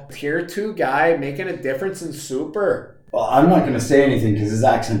 tier 2 guy making a difference in Super. Well, I'm not going to say anything because his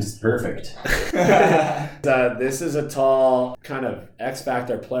accent is perfect. This is a tall kind of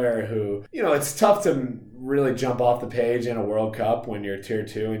X-Factor player who, it's tough to really jump off the page in a World Cup when you're tier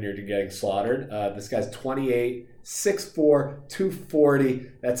 2 and you're getting slaughtered. This guy's 28, 6'4",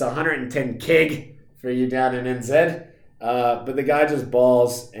 240. That's 110 kg for you down in NZ. But the guy just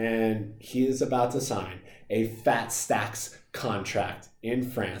balls, and he is about to sign a Fat Stacks contract in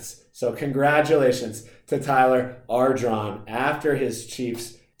France. So congratulations to Tyler Ardron after his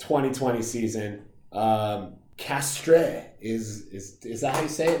Chiefs 2020 season. Castre is that how you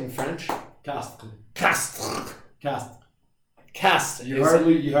say it in French? Cast. You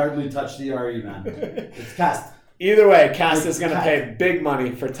hardly touch the RE, man. It's cast. Either way, Cast is going to pay big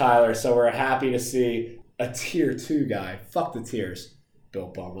money for Tyler, so we're happy to see a tier 2 guy. Fuck the tiers, Bill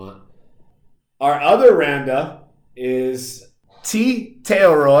Beaumont. Our other randa is T.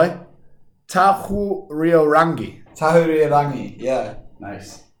 Teoroy Tahuriorangi. Tahuriorangi, yeah.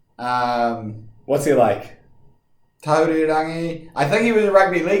 Nice. What's he like? Tahuriorangi. I think he was a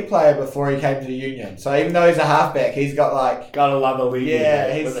rugby league player before he came to the Union. So even though he's a halfback, he's got like... Gotta love a league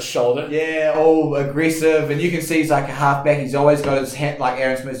with a shoulder. Yeah, all aggressive. And you can see he's like a halfback. He's always got his hand, like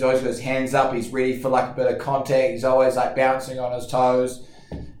Aaron Smith's always got his hands up. He's ready for like a bit of contact. He's always like bouncing on his toes.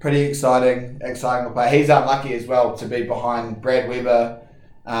 Pretty exciting player. He's unlucky as well to be behind Brad Weber,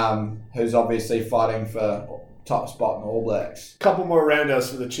 who's obviously fighting for top spot in the All Blacks. Couple more randos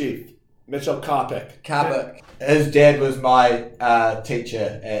for the Chief. Mitchell Karpik. His dad was my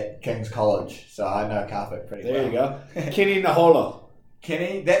teacher at King's College, so I know Karpik pretty well. There you go. Kenny Naholo.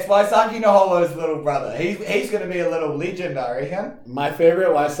 Kenny? That's Waisaki Naholo's little brother. He's going to be a little legend, I reckon. My favorite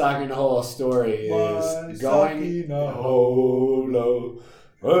Waisaki Naholo story is going Naholo.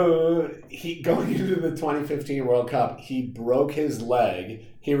 Going into the 2015 World Cup, he broke his leg.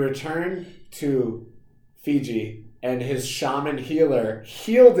 He returned to Fiji, and his shaman healer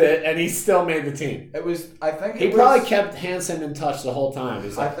healed it, and he still made the team. He probably kept Hansen in touch the whole time.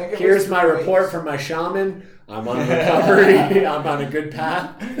 He's like, here's my report from my shaman. I'm on recovery. I'm on a good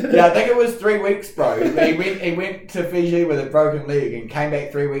path. Yeah, I think it was 3 weeks, bro. He went to Fiji with a broken leg and came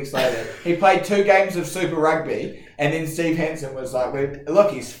back 3 weeks later. He played 2 games of Super Rugby, and then Steve Hansen was like,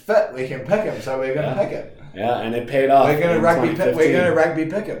 look, he's fit. We can pick him, so we're going to pick him. Yeah, and it paid off. We're gonna in rugby 2015.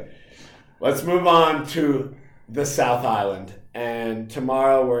 pick him. Let's move on to the South Island. And tonight,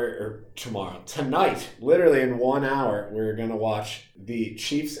 literally in 1 hour, we're going to watch the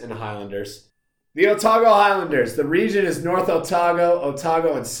Chiefs and Highlanders. The Otago Highlanders. The region is North Otago,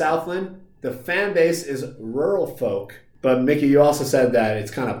 and Southland. The fan base is rural folk. But Mickey, you also said that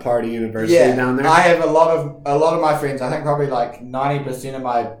it's kind of party university down there. I have a lot of my friends. I think probably like 90% of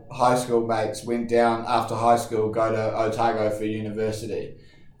my high school mates went down after high school, go to Otago for university.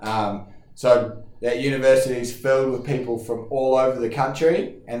 So that university is filled with people from all over the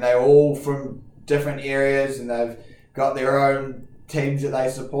country, and they're all from different areas, and they've got their own teams that they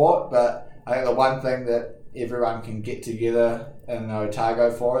support. But I think the one thing that everyone can get together in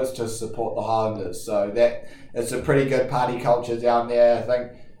Otago for is to support the Highlanders. So that it's a pretty good party culture down there. I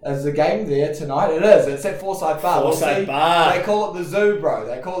think is the game there tonight. It is. It's at Forsyth Bar. Forsyth Bar. They call it the zoo, bro.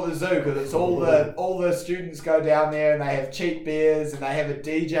 They call it the zoo because it's all the students go down there and they have cheap beers and they have a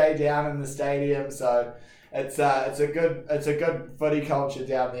DJ down in the stadium. So it's a good footy culture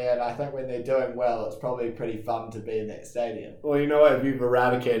down there, and I think when they're doing well, it's probably pretty fun to be in that stadium. Well, you know what? If you've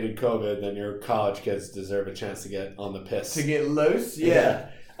eradicated COVID, then your college kids deserve a chance to get on the piss. To get loose, yeah.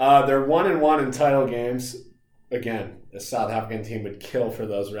 They're 1-1 in title games. Again, a South African team would kill for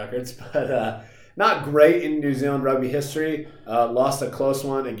those records, but not great in New Zealand rugby history. Lost a close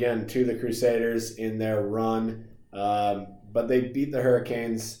one, again, to the Crusaders in their run. But they beat the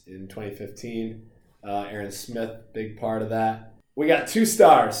Hurricanes in 2015. Aaron Smith, big part of that. We got 2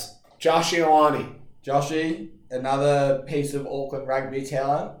 stars. Josh Ioane. Joshy, another piece of Auckland rugby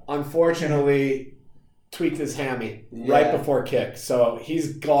talent. Unfortunately, tweaked his hammy right before kick, so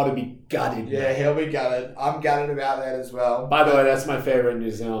he's got to be gutted. Yeah, he'll be gutted. I'm gutted about that as well. By the way, that's my favorite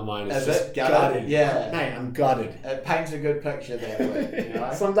New Zealand line. It's just gutted. Yeah. Mate, I'm gutted. It paints a good picture that way. You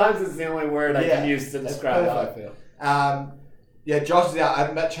know? Sometimes it's the only word I can use to describe how I feel. Josh is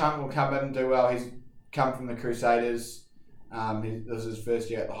out. Mitch Hunt will come in and do well. He's come from the Crusaders. This is his first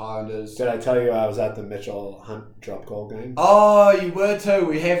year at the Highlanders. Did I tell you I was at the Mitchell Hunt drop goal game? Oh, you were too.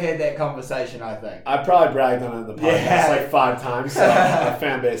 We have had that conversation, I think. I probably bragged on it in the podcast like 5 times, so our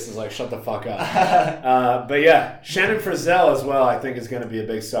fan base is like, shut the fuck up. But yeah, Shannon Frizzell as well, I think, is going to be a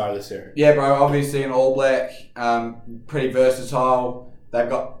big star this year. Yeah, bro, obviously an All Black, pretty versatile. They've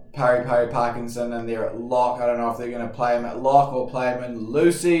got Parry Parkinson in there at lock. I don't know if they're going to play him at lock or play him in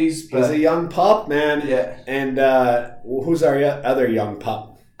Lucy's. He's a young pup, man. Yeah. And who's our other young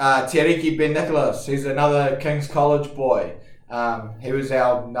pup? Tiariki Ben Nicholas. He's another King's College boy. He was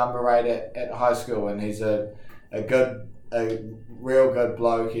our number 8 at high school, and he's a real good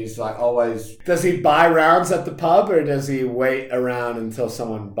bloke. He's like always. Does he buy rounds at the pub, or does he wait around until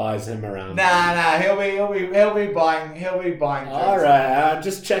someone buys him around? Nah. He'll be buying. Drinks. All right, I'm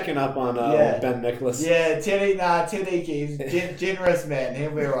just checking up on Ben Nicholas. Yeah, Tiariki. He's generous man.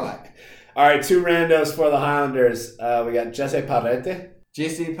 He'll be right. All right, 2 randos for the Highlanders. We got Jesse Parete.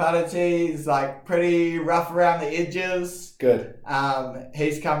 Jesse Parete is like pretty rough around the edges. Good.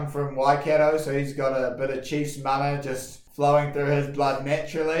 He's come from Waikato, so he's got a bit of Chiefs mana just flowing through his blood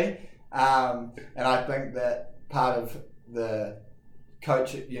naturally. And I think that part of the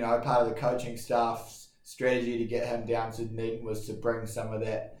coaching staff's strategy to get him down to Dunedin was to bring some of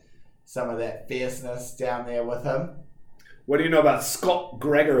that fierceness down there with him. What do you know about Scott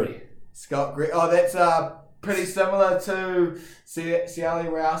Gregory? That's pretty similar to Siali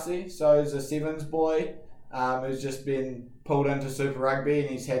Rousey. So he's a Sevens boy who's just been pulled into Super Rugby, and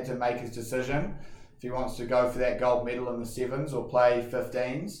he's had to make his decision if he wants to go for that gold medal in the Sevens or play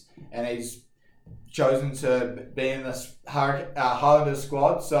 15s. And he's chosen to be in this Highlanders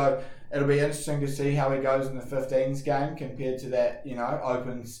squad. So it'll be interesting to see how he goes in the 15s game compared to that,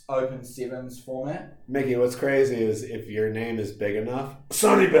 open sevens format. Mickey, what's crazy is if your name is big enough,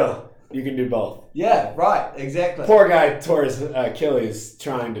 Sonny Bill, you can do both. Yeah, right, exactly. Poor guy tore his Achilles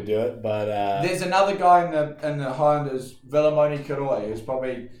trying to do it, but there's another guy in the Highlanders, Vilamoni Kiroi, who's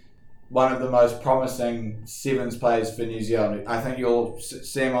probably one of the most promising sevens players for New Zealand. I think you'll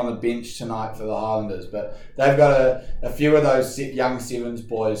see him on the bench tonight for the Highlanders, but they've got a few of those young sevens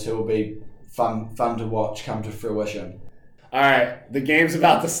boys who will be fun to watch come to fruition. All right, the game's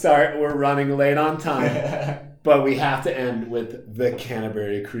about to start. We're running late on time. But we have to end with the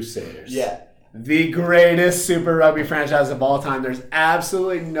Canterbury Crusaders. Yeah. The greatest Super Rugby franchise of all time. There's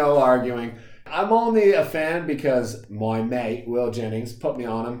absolutely no arguing. I'm only a fan because my mate, Will Jennings, put me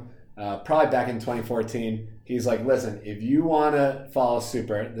on him probably back in 2014. He's like, listen, if you want to follow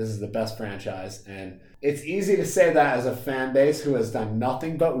Super, this is the best franchise. And it's easy to say that as a fan base who has done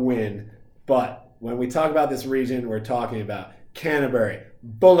nothing but win. But when we talk about this region, we're talking about Canterbury,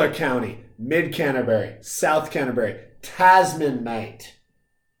 Buller County, Mid Canterbury, South Canterbury, Tasman, mate,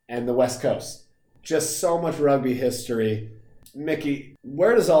 and the West Coast. Just so much rugby history. Mickey,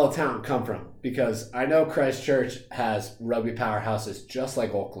 where does all the talent come from? Because I know Christchurch has rugby powerhouses just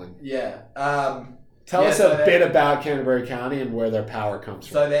like Auckland. Yeah. Tell us a bit about Canterbury County and where their power comes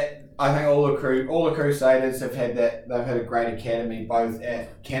from. So that I think all the Crusaders have had that. They've had a great academy both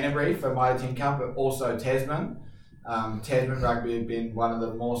at Canterbury for Mitre 10 Cup, but also Tasman. Tasman Rugby have been one of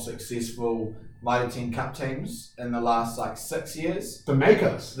the more successful Mitre 10 Cup teams in the last 6 years. The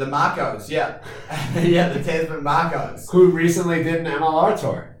Makos. The Marcos, yeah. Yeah, the Tasman Marcos. Who recently did an MLR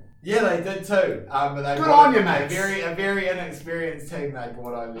tour. Yeah, they did too. But they Good brought on you, a mates. very inexperienced team they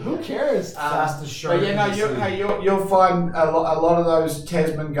brought over. Who there. cares? Fastest shark. But yeah, no, you'll find a lot of those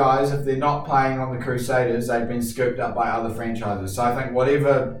Tasman guys, if they're not playing on the Crusaders, they've been scooped up by other franchises. So I think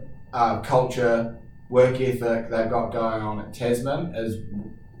whatever culture, work ethic they've got going on at Tasman is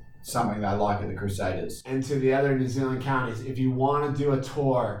something they like at the Crusaders. And to the other New Zealand counties, if you want to do a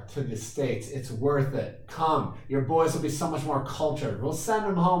tour to the States, it's worth it. Come. Your boys will be so much more cultured. We'll send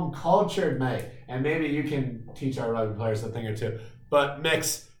them home cultured, mate. And maybe you can teach our rugby players a thing or two. But,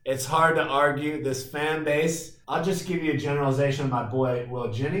 Mix, it's hard to argue this fan base. I'll just give you a generalization of my boy,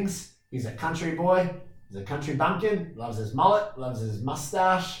 Will Jennings. He's a country boy. He's a country bumpkin. Loves his mullet. Loves his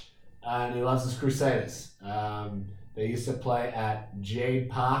mustache. And he loves his Crusaders. They used to play at Jade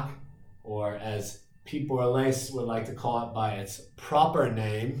Park, or as Pete Borlase would like to call it by its proper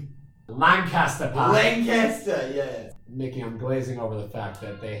name, Lancaster Park. Lancaster, yeah. Mickey, I'm glazing over the fact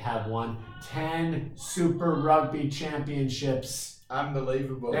that they have won 10 Super Rugby Championships.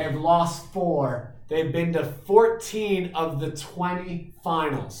 Unbelievable. They've lost 4. They've been to 14 of the 20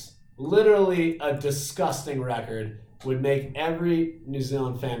 finals. Literally a disgusting record. Would make every New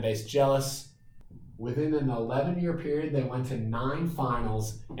Zealand fan base jealous. Within an 11-year period, they went to 9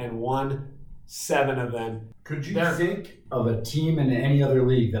 finals and won 7 of them. Could you think of a team in any other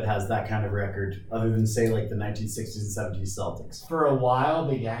league that has that kind of record, other than, say, like the 1960s and 70s Celtics? For a while,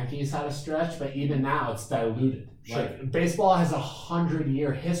 the Yankees had a stretch, but even now, it's diluted. Sure. Baseball has a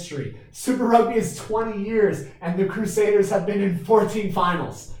 100-year history. Super Rugby is 20 years, and the Crusaders have been in 14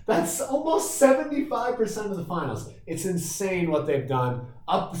 finals. That's almost 75% of the finals. It's insane what they've done.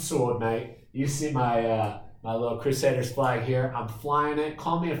 Up the sword, mate. You see my my little Crusaders flag here. I'm flying it.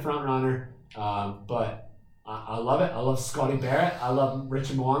 Call me a front runner, but I love it. I love Scotty Barrett. I love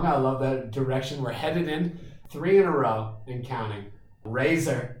Richard Mwanga. I love the direction we're headed in. 3 in a row and counting.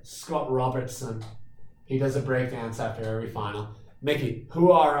 Razor, Scott Robertson. He does a breakdance after every final. Mickey,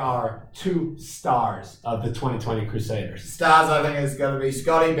 who are our 2 stars of the 2020 Crusaders? Stars, I think, is going to be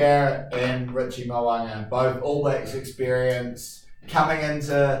Scotty Barrett and Richie Mwanga. Both All Blacks experience, coming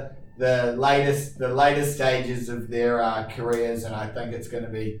into the latest stages of their careers, and I think it's going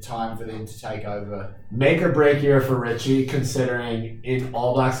to be time for them to take over. Make or break year for Richie, considering in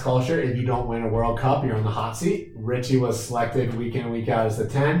All Blacks culture, if you don't win a World Cup, you're on the hot seat. Richie was selected week in, week out as the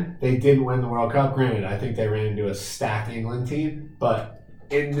 10. They didn't win the World Cup. Granted, I think they ran into a stacked England team, but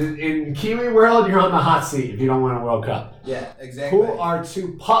in Kiwi world, you're on the hot seat if you don't win a World Cup. Yeah, exactly. Who are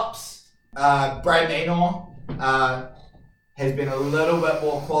 2 pups? Braden Enor has been a little bit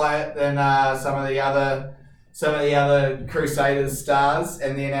more quiet than some of the other Crusaders stars,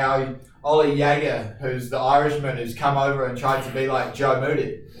 and then our Ollie Jaeger, who's the Irishman who's come over and tried to be like Joe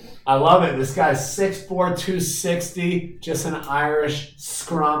Moody. I love it. This guy's 6'4", 260, just an Irish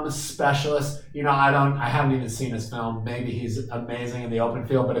scrum specialist. You know, I haven't even seen his film. Maybe he's amazing in the open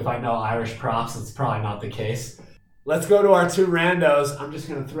field, but if I know Irish props, it's probably not the case. Let's go to our 2 randos. I'm just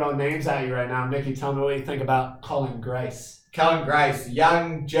going to throw names at you right now. Mickey, tell me what you think about Colin Grace. Cullen Grace,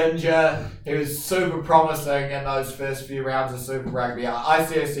 young ginger, he was super promising in those first few rounds of Super Rugby. I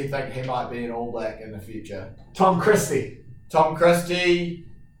seriously think he might be an All Black in the future. Tom Christie. Tom Christie,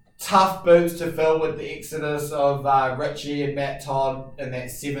 tough boots to fill with the exodus of Richie and Matt Todd in that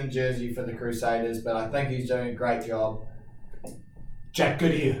 7 jersey for the Crusaders, but I think he's doing a great job. Jack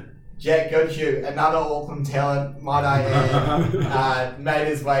Goodhue. Jack Goodhue, another Auckland talent, might I add, made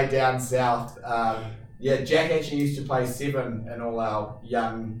his way down south. Yeah, Jack actually used to play 7 in all our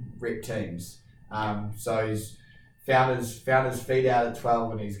young rep teams. So he's found his feet out at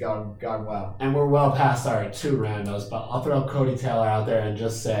 12 and he's going well. And we're well past our 2 randos, but I'll throw Cody Taylor out there and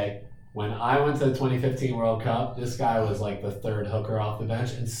just say, when I went to the 2015 World Cup, this guy was like the 3rd hooker off the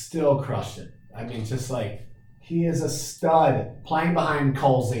bench and still crushed it. I mean, just like, he is a stud playing behind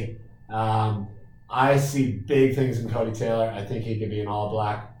Colsey. I see big things in Cody Taylor. I think he could be an All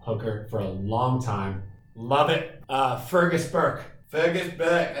Black hooker for a long time. Love it. Fergus Burke. Fergus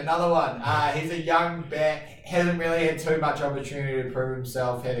Burke, another one. He's a young back. Hasn't really had too much opportunity to prove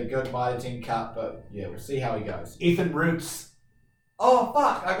himself. Had a good Mitre 10 Cup, but yeah, we'll see how he goes. Ethan Roots. Oh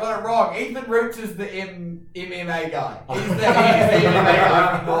fuck! I got it wrong. Ethan Roots is the MMA guy. He's the MMA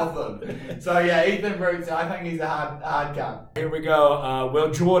guy from Northland. So yeah, Ethan Roots. I think he's a hard cunt. Here we go.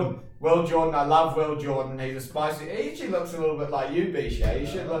 Will Jordan. Will Jordan. I love Will Jordan. He's a spicy. He actually looks a little bit like you, Bisha. You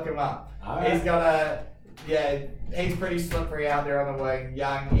should look him up. Right. He's got a. Yeah, he's pretty slippery out there on the wing.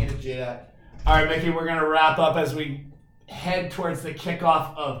 Young, energetic. All right, Mickey, we're going to wrap up as we head towards the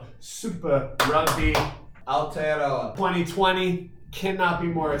kickoff of Super Rugby Aotearoa. 2020. Cannot be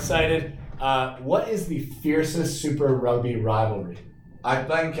more excited. What is the fiercest Super Rugby rivalry? I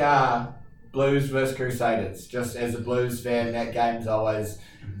think Blues versus Crusaders. Just as a Blues fan, that game's always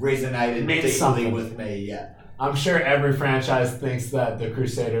resonated Means deeply something. with me. Yeah. I'm sure every franchise thinks that the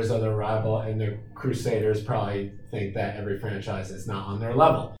Crusaders are their rival, and the Crusaders probably think that every franchise is not on their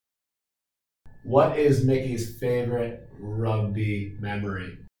level. What is Mickey's favorite rugby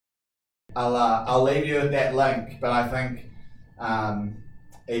memory? I'll leave you with that link, but I think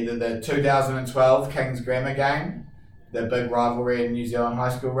either the 2012 Kings Grammar game, the big rivalry in New Zealand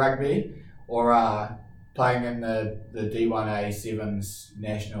high school rugby, or playing in the D1A Sevens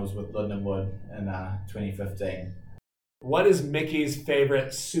Nationals with Lindenwood in 2015. What is Mickey's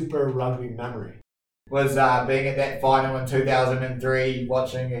favorite Super Rugby memory? Was being at that final in 2003,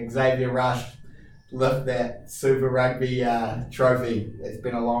 watching Xavier Rush lift that Super Rugby trophy. It's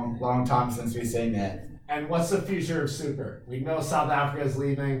been a long time since we've seen that. And what's the future of Super? We know South Africa's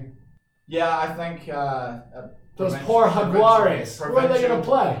leaving. Yeah, I think Those poor Jaguares. Who are they going to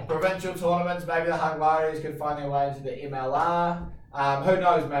play? Provincial tournaments, maybe the Jaguares could find their way into the MLR. Who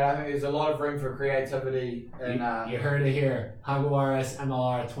knows, mate? I think there's a lot of room for creativity. You heard it here. Jaguares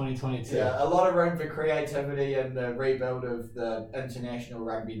MLR 2022. Yeah, a lot of room for creativity in the rebuild of the international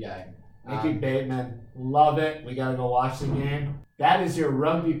rugby game. Mickey Bateman, love it. We gotta go watch the game. That is your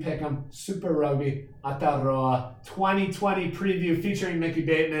Rugby Pick'em Super Rugby Aotearoa 2020 preview featuring Mickey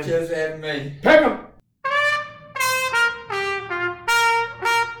Bateman. Cheers for having me. Pick'em!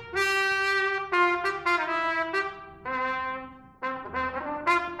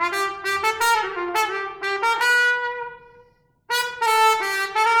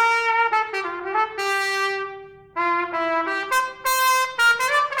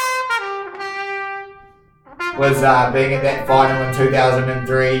 Was being at that final in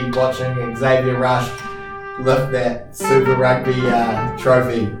 2003, watching Xavier Rush lift that Super Rugby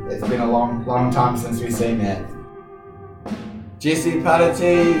trophy. It's been a long time since we've seen that. Jesse Parati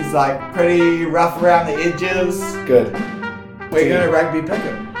is like pretty rough around the edges. Good. We're going to rugby pick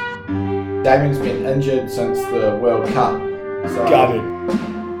him. Damien's been injured since the World Cup. So Got it.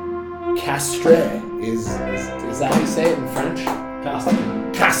 Castre is that how you say it in French?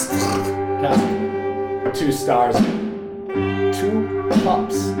 Castre. 2 stars. 2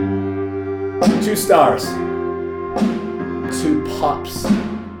 pups. 2 stars. 2 pups.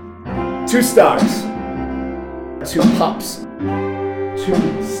 2 stars. 2 pups.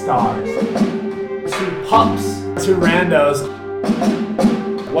 2 stars. 2 pups. 2 randos.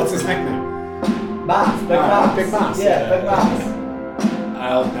 What's his nickname? Mars, Big Mars. Big Mars. Yeah, Big Mars.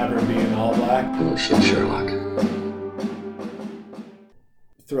 I'll never be an All Black. Oh shit, Sherlock.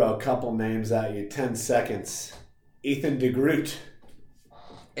 Throw a couple names at you. 10 seconds. Ethan de Groot.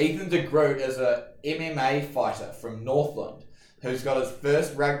 Ethan de Groot is a MMA fighter from Northland who's got his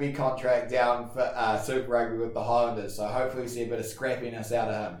first rugby contract down for Super Rugby with the Highlanders, so hopefully we see a bit of scrappiness out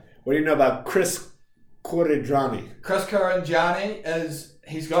of him. What do you know about Chris Kuridrani? Chris Kuridrani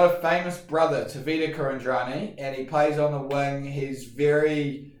he's got a famous brother, Tavita Kuridrani, and he plays on the wing. He's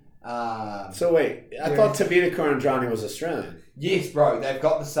very... So wait, I thought Tavita Kuridrani was Australian. Yes, bro, they've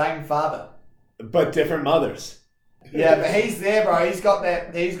got the same father. But different mothers. Yeah, but he's there, bro. He's got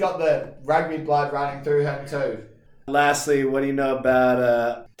the rugby blood running through him too. Lastly, what do you know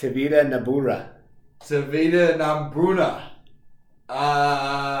about Tavita Nabura? Tavita Nambruna.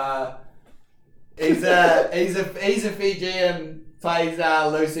 He's a Fijian, plays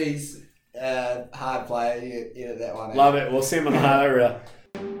Lucy's hard player. You edit that one out. Love it. We'll see him on the highlight reel.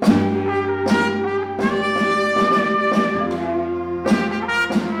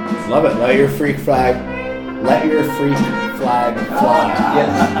 Love it. Let your freak flag fly. Yes.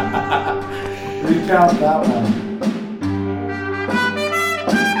 Recount that one.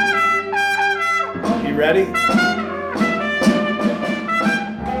 You ready?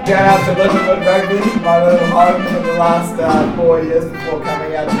 Shout out to Lindenwood Rugby, my little home for the last 4 years before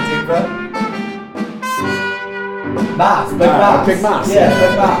coming out to Denver. Mars, Big Mars. Big Mars. Yeah,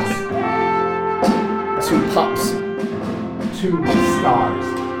 Big Mars. 2 pups. two stars,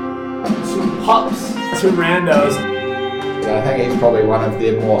 two pups, two randos. I think he's probably one of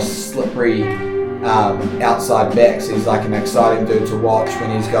their more slippery outside backs. He's like an exciting dude to watch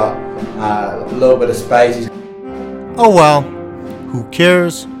when he's got a little bit of space. Oh well, who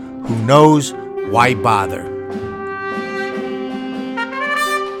cares? Who knows? Why bother?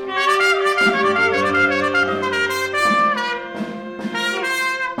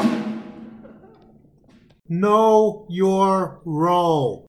 Know your role.